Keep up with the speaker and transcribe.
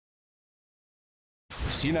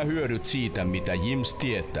Sinä hyödyt siitä, mitä Jimms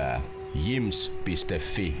tietää.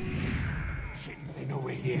 JimmsPC. They know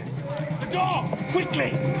we're here. The door!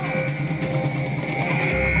 Quickly!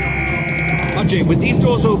 Ajay, with these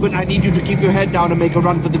doors open, I need you to keep your head down and make a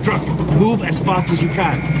run for the truck. Move as fast as you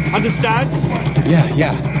can. Understand?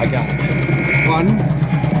 Yeah, I got it. 1,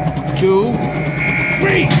 2,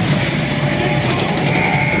 3!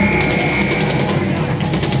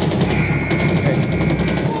 Okay.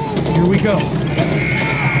 Here we go.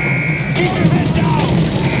 Keep your head down!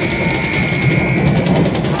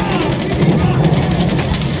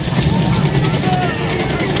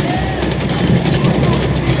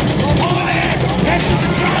 Over there! Head to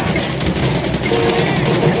the truck!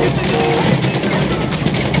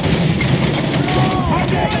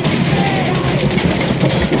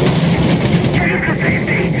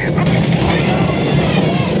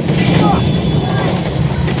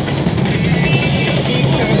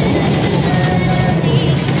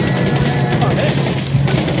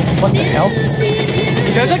 What the hell?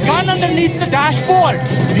 There's a gun underneath the dashboard!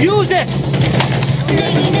 Use it!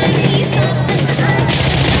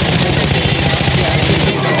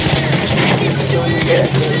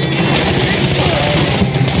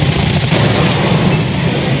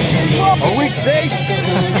 Are we safe?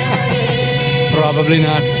 Probably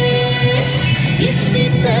not.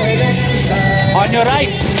 On your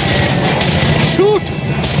right! Shoot!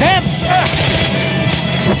 Them!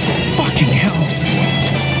 Fucking hell.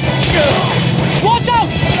 Watch out!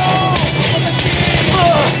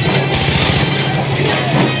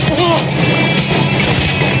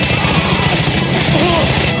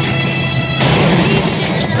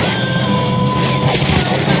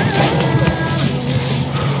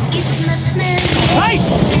 Right!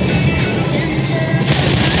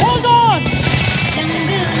 Hold on!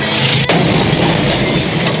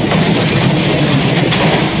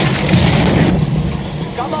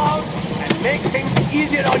 Come out and make things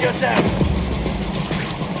easier on yourself.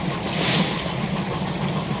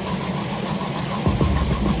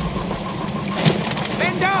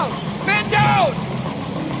 Men down! Men down!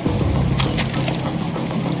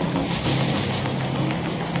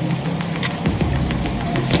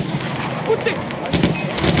 What's it?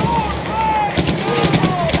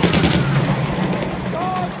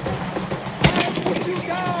 Put you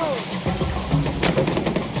down!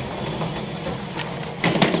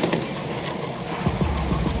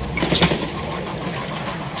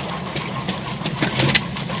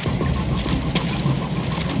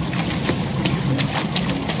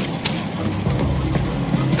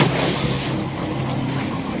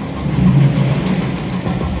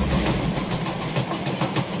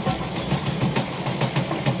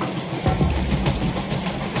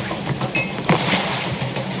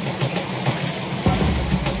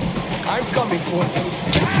 I'm coming for you.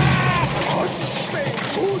 Oh, shit!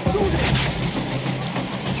 Who's doing it?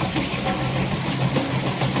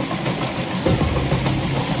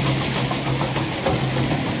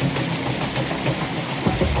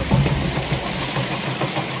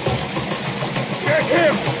 Get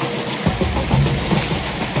him!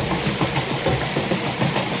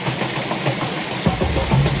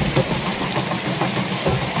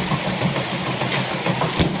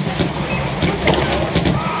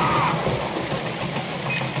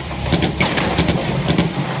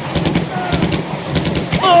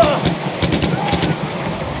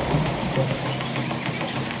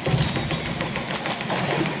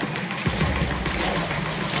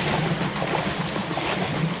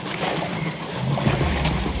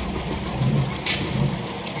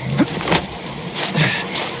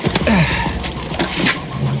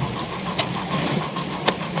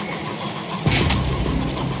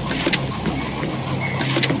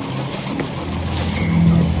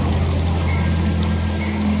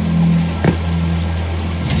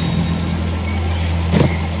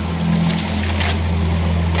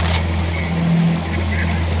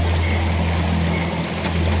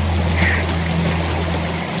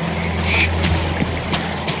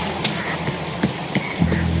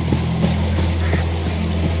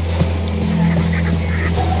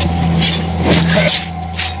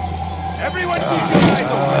 Everyone keep your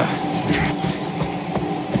eyes open.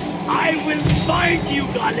 I will find you,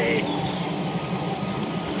 Gale.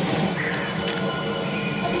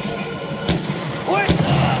 What?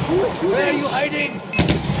 Where are you hiding?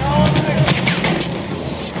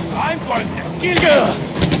 I'm going to kill you.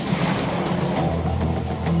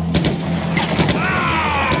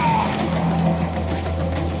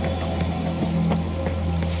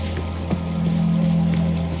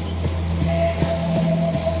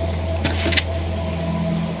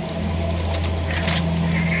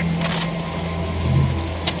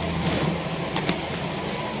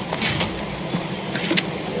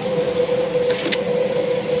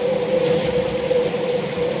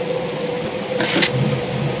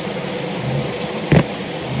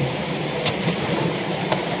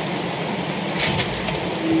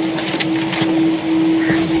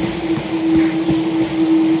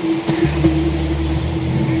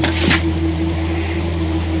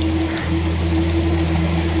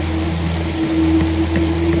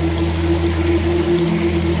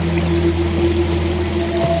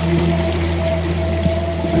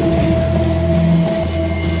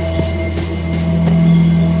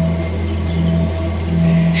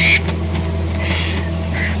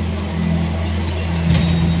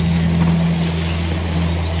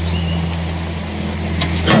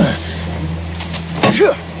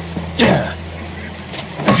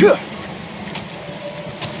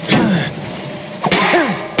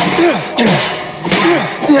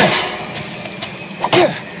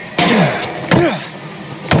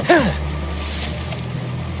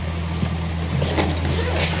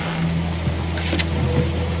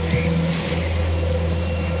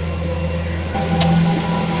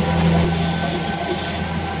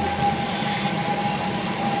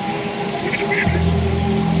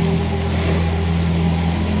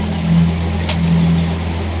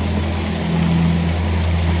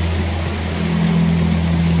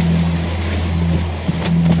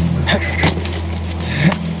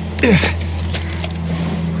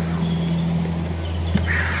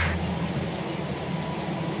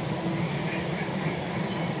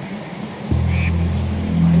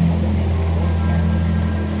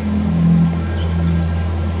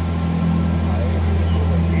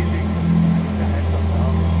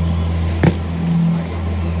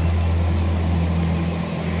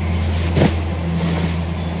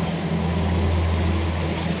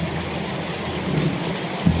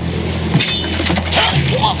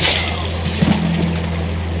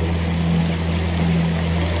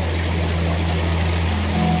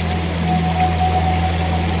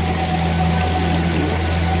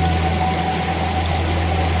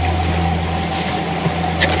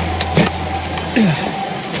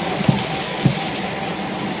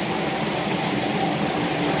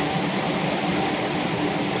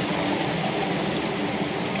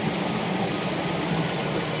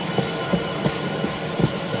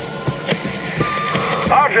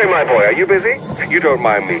 RJ, my boy, are you busy? You don't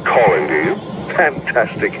mind me calling, do you?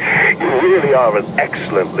 Fantastic. You really are an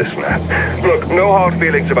excellent listener. Look, no hard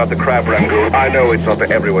feelings about the crab rangoon. I know it's not to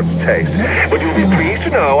everyone's taste. But you'll be pleased to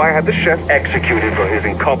know I had the chef executed for his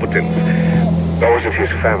incompetence. Or was it his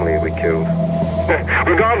family we killed?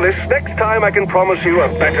 Regardless, next time I can promise you a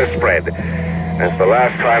better spread. That's the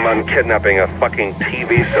last time I'm kidnapping a fucking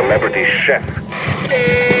TV celebrity chef.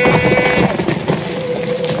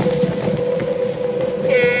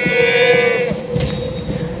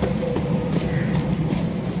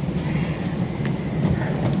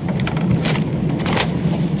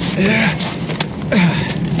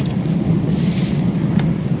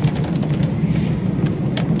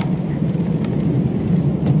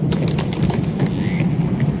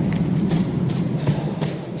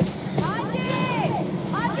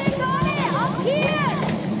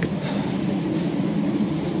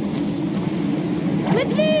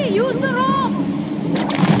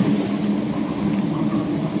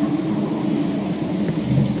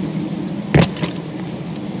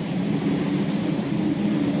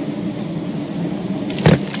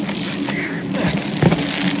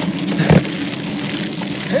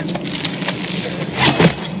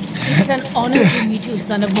 It's an honor to meet you,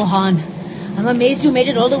 son of Mohan. I'm amazed you made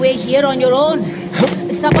it all the way here on your own.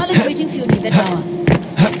 Sabal is waiting for you near the tower.